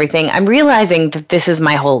friends and everything, I'm realizing that this is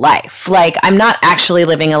my whole life. Like I'm not actually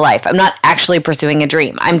living a life. I'm not actually pursuing a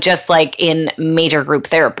dream. I'm just like in major group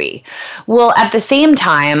therapy. Well, at the same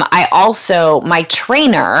time, I also, my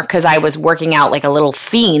trainer, because I was working out like a little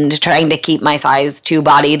fiend trying to keep my size 2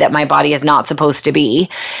 body that my body is not supposed to be.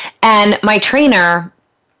 And my trainer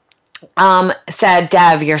said,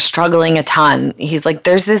 Dev, you're struggling a ton. He's like,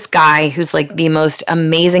 there's this guy who's like the most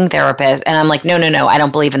amazing therapist. And I'm like, no, I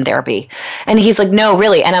don't believe in therapy. And he's like, no,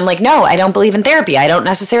 really? And I'm like, no, I don't believe in therapy. I don't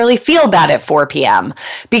necessarily feel bad at 4 p.m.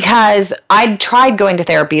 because I'd tried going to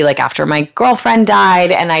therapy like after my girlfriend died,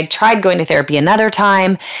 and I tried going to therapy another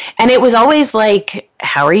time. And it was always like,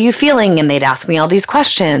 how are you feeling? And they'd ask me all these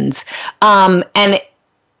questions. And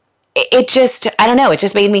it just, I don't know, it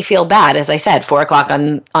just made me feel bad, as I said, 4 o'clock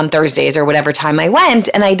on Thursdays or whatever time I went,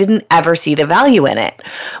 and I didn't ever see the value in it.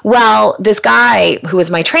 Well, this guy who was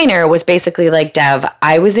my trainer was basically like, Dev,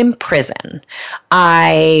 I was in prison.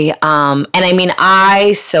 I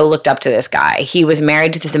so looked up to this guy. He was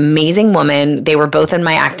married to this amazing woman. They were both in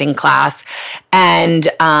my acting class, and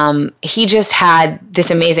he just had this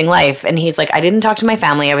amazing life. And he's like, I didn't talk to my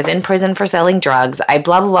family. I was in prison for selling drugs. I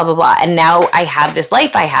blah, blah, blah, blah, blah. And now I have this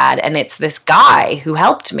life I had, and it's this guy who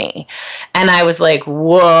helped me. And I was like,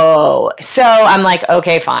 whoa. So I'm like,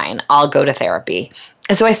 okay, fine, I'll go to therapy.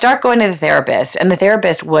 And so I start going to the therapist, and the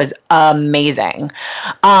therapist was amazing.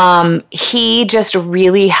 He just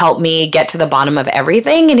really helped me get to the bottom of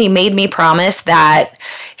everything. And he made me promise that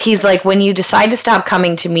he's like, when you decide to stop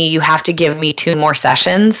coming to me, you have to give me 2 more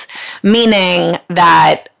sessions, meaning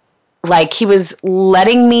that like he was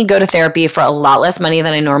letting me go to therapy for a lot less money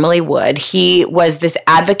than I normally would. He was this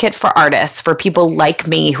advocate for artists, for people like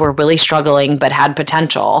me who are really struggling but had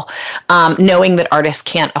potential, knowing that artists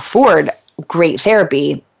can't afford great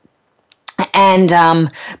therapy. And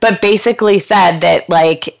but basically said that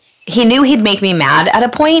like he knew he'd make me mad at a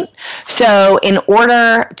point. So in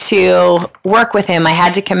order to work with him, I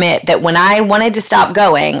had to commit that when I wanted to stop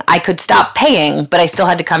going, I could stop paying, but I still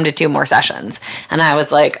had to come to 2 more sessions. And I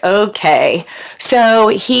was like, okay.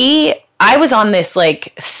 So I was on this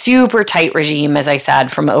like super tight regime, as I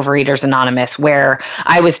said, from Overeaters Anonymous, where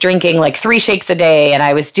I was drinking like 3 shakes a day, and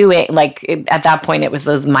I was doing like, at that point it was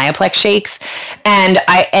those Myoplex shakes. And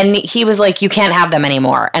he was like, you can't have them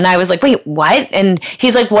anymore. And I was like, wait, what? And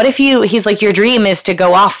he's like, he's like, your dream is to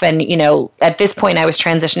go off. And, you know, at this point I was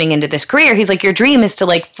transitioning into this career. He's like, your dream is to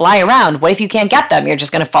like fly around. What if you can't get them? You're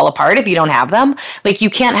just going to fall apart if you don't have them. Like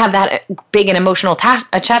you can't have that big an emotional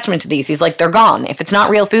attachment to these. He's like, they're gone. If it's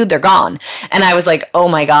not real food, they're gone. And I was like, oh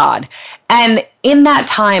my God. And in that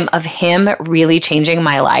time of him really changing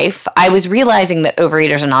my life, I was realizing that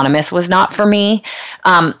Overeaters Anonymous was not for me.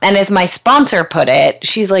 And as my sponsor put it,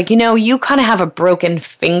 she's like, you know, you kind of have a broken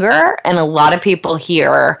finger, and a lot of people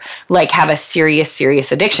here like have a serious,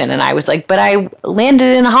 serious addiction. And I was like, but I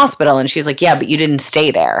landed in a hospital. And she's like, yeah, but you didn't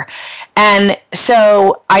stay there. And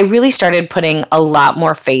so I really started putting a lot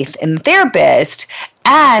more faith in the therapist.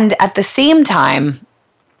 And at the same time,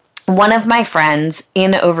 one of my friends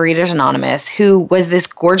in Overeaters Anonymous, who was this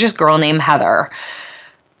gorgeous girl named Heather,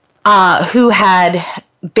 who had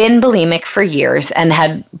been bulimic for years and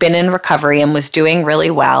had been in recovery and was doing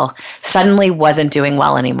really well, suddenly wasn't doing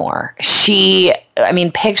well anymore.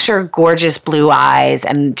 Picture gorgeous blue eyes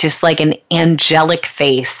and just like an angelic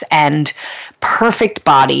face and perfect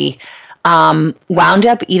body. wound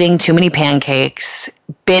up eating too many pancakes,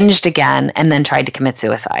 binged again, and then tried to commit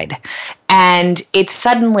suicide. And it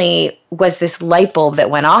suddenly was this light bulb that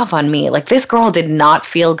went off on me. Like, this girl did not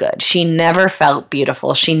feel good. She never felt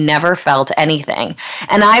beautiful. She never felt anything.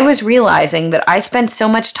 And I was realizing that I spent so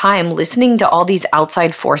much time listening to all these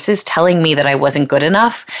outside forces telling me that I wasn't good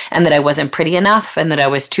enough and that I wasn't pretty enough and that I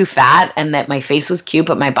was too fat and that my face was cute,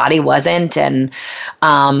 but my body wasn't. And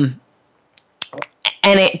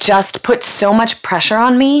it just put so much pressure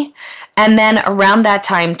on me. And then around that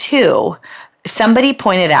time too, somebody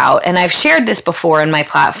pointed out, and I've shared this before in my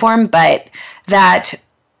platform, but that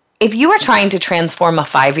if you were trying to transform a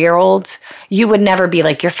 5-year-old, you would never be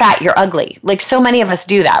like, you're fat, you're ugly. Like, so many of us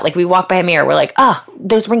do that. Like, we walk by a mirror, we're like, oh,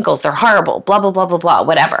 those wrinkles, they're horrible, blah, blah, blah, blah, blah,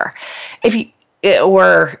 whatever.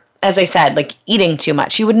 Or as I said, like eating too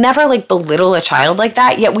much, you would never like belittle a child like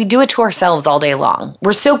that. Yet we do it to ourselves all day long.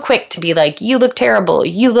 We're so quick to be like, you look terrible,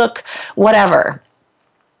 you look whatever.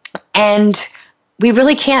 And we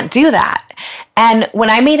really can't do that. And when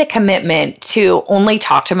I made a commitment to only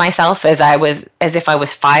talk to myself as if I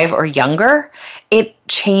was 5 or younger, it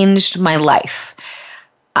changed my life.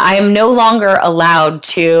 I am no longer allowed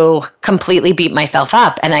to completely beat myself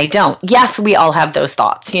up, and I don't. Yes, we all have those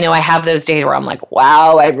thoughts. I have those days where I'm like,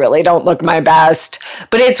 wow, I really don't look my best.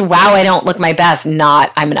 But it's, wow, I don't look my best,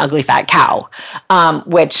 not I'm an ugly fat cow,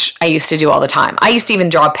 which I used to do all the time. I used to even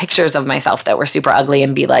draw pictures of myself that were super ugly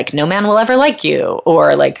and be like, no man will ever like you,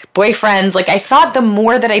 or like boyfriends. Like, I thought the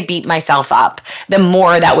more that I beat myself up, the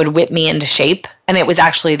more that would whip me into shape. And it was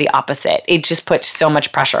actually the opposite. It just put so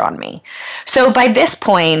much pressure on me. So by this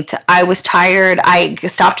point, I was tired. I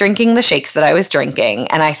stopped drinking the shakes that I was drinking,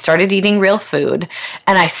 and I started eating real food,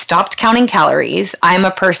 and I stopped counting calories. I'm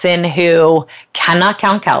a person who cannot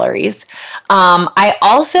count calories. I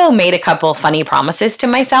also made a couple funny promises to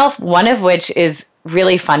myself, one of which is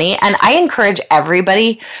really funny. And I encourage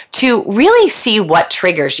everybody to really see what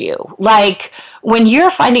triggers you. Like, when you're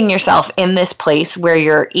finding yourself in this place where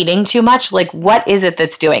you're eating too much, like, what is it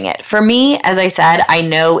that's doing it? For me, as I said, I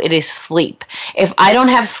know it is sleep. If I don't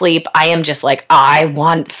have sleep, I am just like, I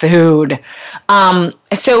want food.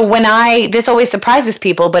 So this always surprises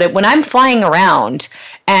people, but when I'm flying around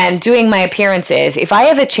and doing my appearances, if I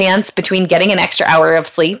have a chance between getting an extra hour of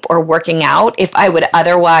sleep or working out, if I would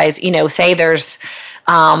otherwise, say there's,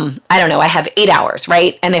 I don't know, I have 8 hours,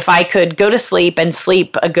 right? And if I could go to sleep and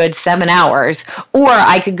sleep a good 7 hours, or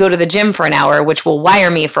I could go to the gym for an hour, which will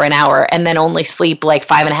wire me for an hour, and then only sleep like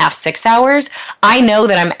 5.5, 6 hours, I know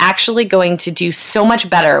that I'm actually going to do so much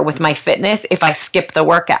better with my fitness if I skip the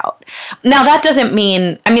workout. Now, that doesn't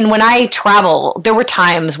mean, when I travel, there were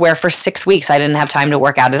times where for 6 weeks I didn't have time to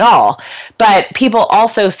work out at all. But people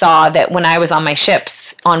also saw that when I was on my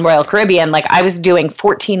ships on Royal Caribbean, like, I was doing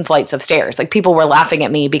 14 flights of stairs. Like, people were laughing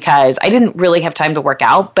at me because I didn't really have time to work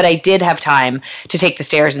out, but I did have time to take the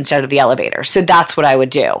stairs instead of the elevator. So that's what I would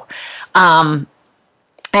do.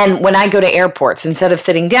 And when I go to airports, instead of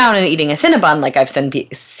sitting down and eating a Cinnabon, like I've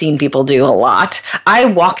seen people do a lot, I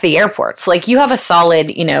walk the airports. Like, you have a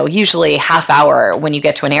solid, usually half hour when you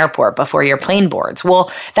get to an airport before your plane boards.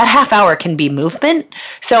 Well, that half hour can be movement.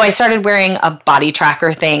 So I started wearing a body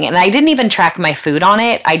tracker thing, and I didn't even track my food on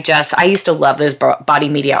it. I used to love those body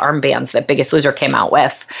media armbands that Biggest Loser came out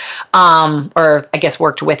with, or I guess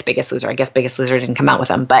worked with Biggest Loser. I guess Biggest Loser didn't come out with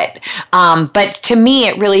them, but to me,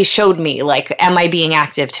 it really showed me, like, am I being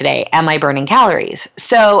active today? Am I burning calories?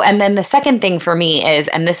 So, and then the second thing for me is,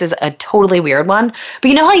 and this is a totally weird one, but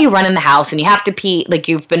you know how you run in the house and you have to pee, like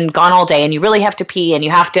you've been gone all day and you really have to pee and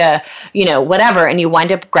you have to, whatever, and you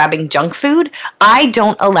wind up grabbing junk food? I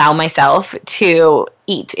don't allow myself to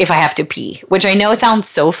eat if I have to pee, which I know sounds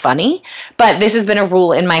so funny, but this has been a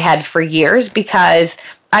rule in my head for years, because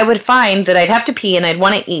I would find that I'd have to pee and I'd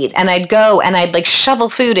want to eat, and I'd go and I'd like shovel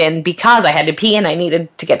food in because I had to pee and I needed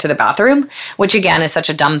to get to the bathroom, which again is such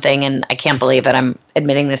a dumb thing. And I can't believe that I'm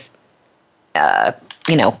admitting this,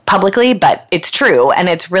 publicly, but it's true. And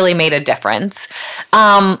it's really made a difference.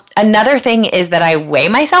 Another thing is that I weigh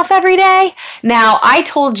myself every day. Now, I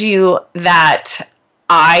told you that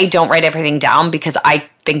I don't write everything down because I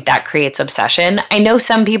think that creates obsession. I know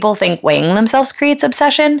some people think weighing themselves creates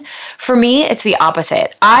obsession. For me, it's the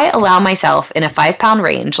opposite. I allow myself in a 5-pound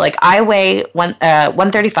range. Like, I weigh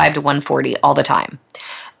 135 to 140 all the time.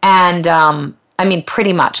 And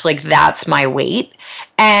pretty much like that's my weight.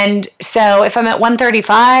 And so if I'm at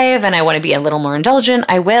 135 and I want to be a little more indulgent,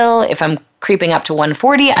 I will. If I'm creeping up to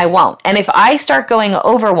 140, I won't. And if I start going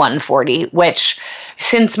over 140, which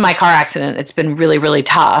since my car accident, it's been really, really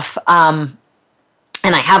tough,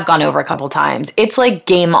 and I have gone over a couple times, it's like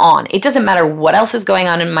game on. It doesn't matter what else is going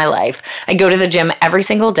on in my life. I go to the gym every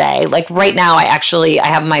single day. Like right now, I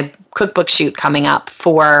have my cookbook shoot coming up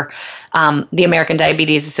for the American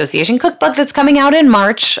Diabetes Association cookbook that's coming out in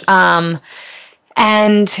March.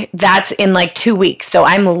 And that's in like 2 weeks. So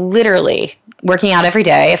I'm literally working out every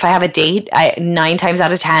day. If I have a date, 9 times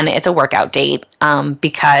out of 10, it's a workout date,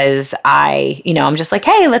 because I'm just like,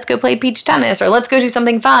 hey, let's go play beach tennis, or let's go do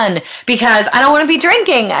something fun, because I don't want to be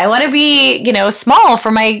drinking. I want to be, small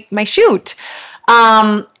for my shoot.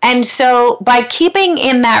 And so by keeping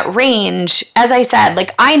in that range, as I said,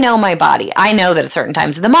 like I know my body. I know that at certain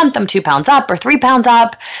times of the month, I'm 2 pounds up or 3 pounds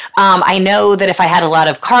up. I know that if I had a lot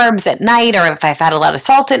of carbs at night, or if I've had a lot of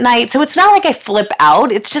salt at night. So it's not like I flip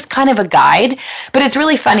out. It's just kind of a guide. But it's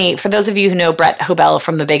really funny. For those of you who know Brett Hobel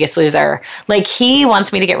from The Biggest Loser, like he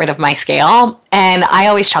wants me to get rid of my scale. And I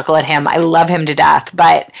always chuckle at him. I love him to death.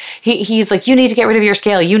 But he's like, you need to get rid of your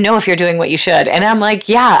scale. If you're doing what you should. And I'm like,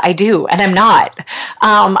 yeah, I do. And I'm not.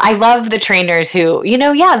 I love the trainers who,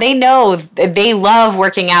 they know they love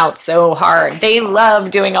working out so hard. They love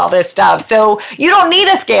doing all this stuff. So you don't need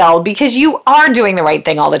a scale because you are doing the right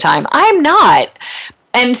thing all the time. I'm not.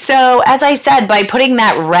 And so, as I said, by putting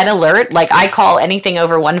that red alert, like I call anything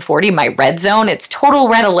over 140 my red zone, it's total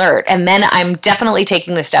red alert. And then I'm definitely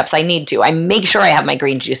taking the steps I need to. I make sure I have my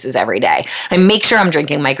green juices every day. I make sure I'm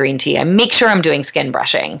drinking my green tea. I make sure I'm doing skin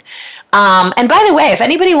brushing. And by the way, if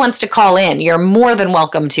anybody wants to call in, you're more than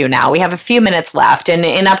welcome to now. We have a few minutes left. And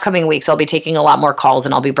in upcoming weeks, I'll be taking a lot more calls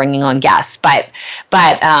and I'll be bringing on guests. But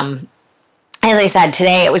as I said,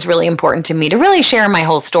 today it was really important to me to really share my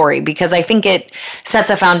whole story, because I think it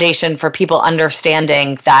sets a foundation for people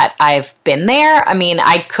understanding that I've been there. I mean,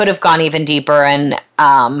 I could have gone even deeper and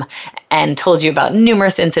told you about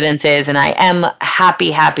numerous incidences, and I am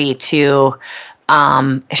happy to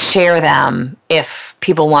share them if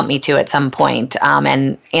people want me to at some point,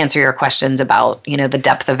 and answer your questions about, the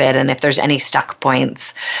depth of it and if there's any stuck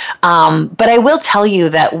points. But I will tell you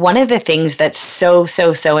that one of the things that's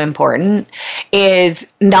so important is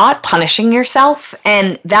not punishing yourself.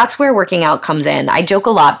 And that's where working out comes in. I joke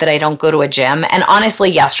a lot that I don't go to a gym. And honestly,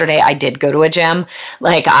 yesterday I did go to a gym.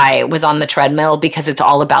 Like I was on the treadmill because it's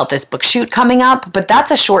all about this book shoot coming up, but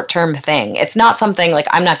that's a short-term thing. It's not something like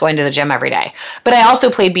I'm not going to the gym every day. But I also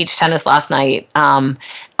played beach tennis last night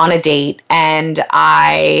on a date, and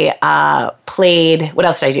I played, what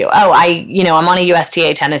else did I do? Oh, I'm on a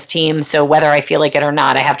USTA tennis team, so whether I feel like it or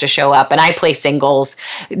not, I have to show up, and I play singles.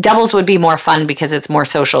 Doubles would be more fun because it's more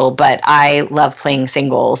social, but I love playing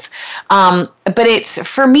singles. But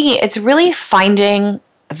for me, it's really finding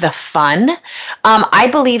the fun. I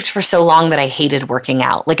believed for so long that I hated working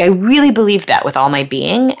out. Like I really believed that with all my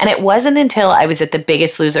being. And it wasn't until I was at the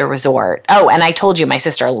Biggest Loser resort. Oh, and I told you my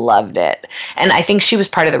sister loved it. And I think she was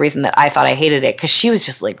part of the reason that I thought I hated it, because she was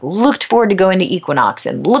just like looked forward to going to Equinox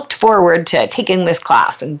and looked forward to taking this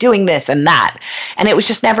class and doing this and that. And it was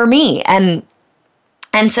just never me. And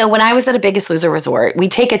so when I was at a Biggest Loser resort, we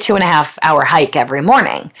take a 2.5 hour hike every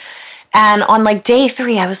morning. And on like day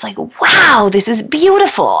 3, I was like, wow, this is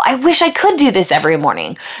beautiful. I wish I could do this every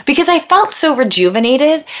morning, because I felt so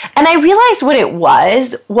rejuvenated. And I realized what it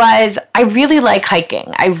was I really like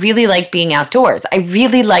hiking. I really like being outdoors. I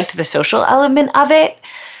really liked the social element of it.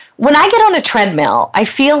 When I get on a treadmill, I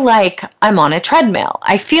feel like I'm on a treadmill.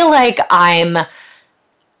 I feel like I'm,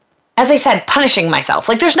 as I said, punishing myself.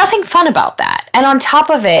 Like there's nothing fun about that. And on top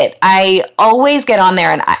of it, I always get on there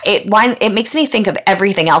and it makes me think of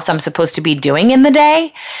everything else I'm supposed to be doing in the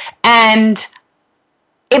day. And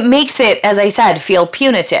it makes it, as I said, feel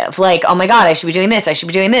punitive. Like, oh my God, I should be doing this. I should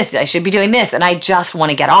be doing this. I should be doing this. And I just want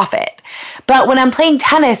to get off it. But when I'm playing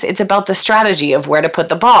tennis, it's about the strategy of where to put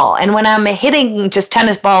the ball. And when I'm hitting just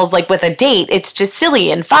tennis balls, like with a date, it's just silly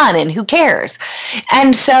and fun and who cares?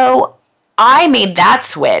 And so I made that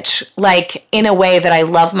switch, like in a way that I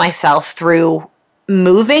love myself through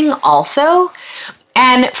moving also.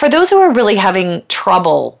 And for those who are really having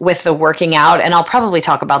trouble with the working out, and I'll probably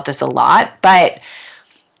talk about this a lot, but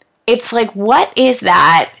it's like, what is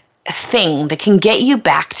that thing that can get you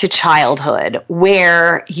back to childhood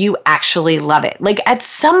where you actually love it? Like at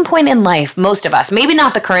some point in life, most of us, maybe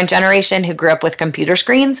not the current generation who grew up with computer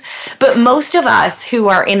screens, but most of us who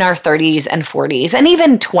are in our 30s and 40s and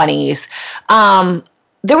even 20s,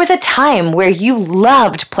 there was a time where you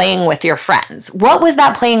loved playing with your friends. What was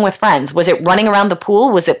that playing with friends? Was it running around the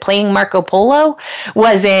pool? Was it playing Marco Polo?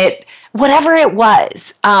 Was it whatever it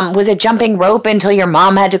was? Was it jumping rope until your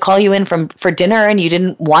mom had to call you in for dinner and you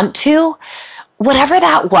didn't want to? Whatever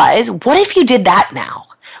that was, what if you did that now?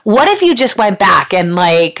 What if you just went back and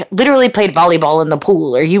like literally played volleyball in the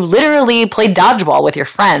pool, or you literally played dodgeball with your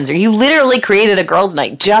friends, or you literally created a girls'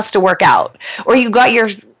 night just to work out, or you got your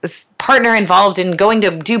partner involved in going to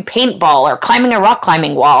do paintball or climbing a rock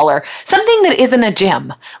climbing wall or something that isn't a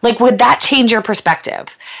gym? Like, would that change your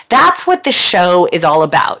perspective? That's what the show is all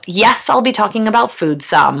about. Yes, I'll be talking about food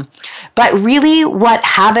some, but really what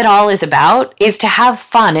Have It All is about is to have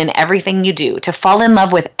fun in everything you do, to fall in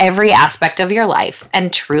love with every aspect of your life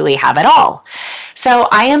and truly have it all. So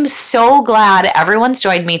I am so glad everyone's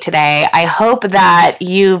joined me today. I hope that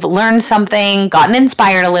you've learned something, gotten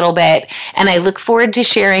inspired a little bit, and I look forward to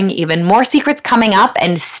sharing even more secrets coming up.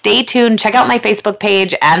 And stay tuned. Check out my Facebook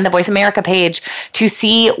page and the Voice America page to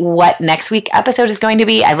see what next week's episode is going to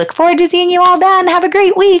be. I look forward to seeing you all then. Have a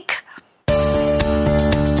great week.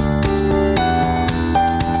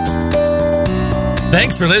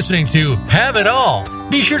 Thanks for listening to Have It All.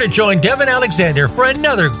 Be sure to join Devin Alexander for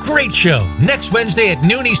another great show next Wednesday at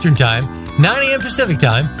noon Eastern Time, 9 a.m. Pacific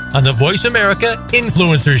Time on the Voice America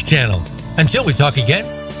Influencers channel. Until we talk again,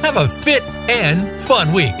 have a fit and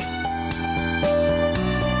fun week.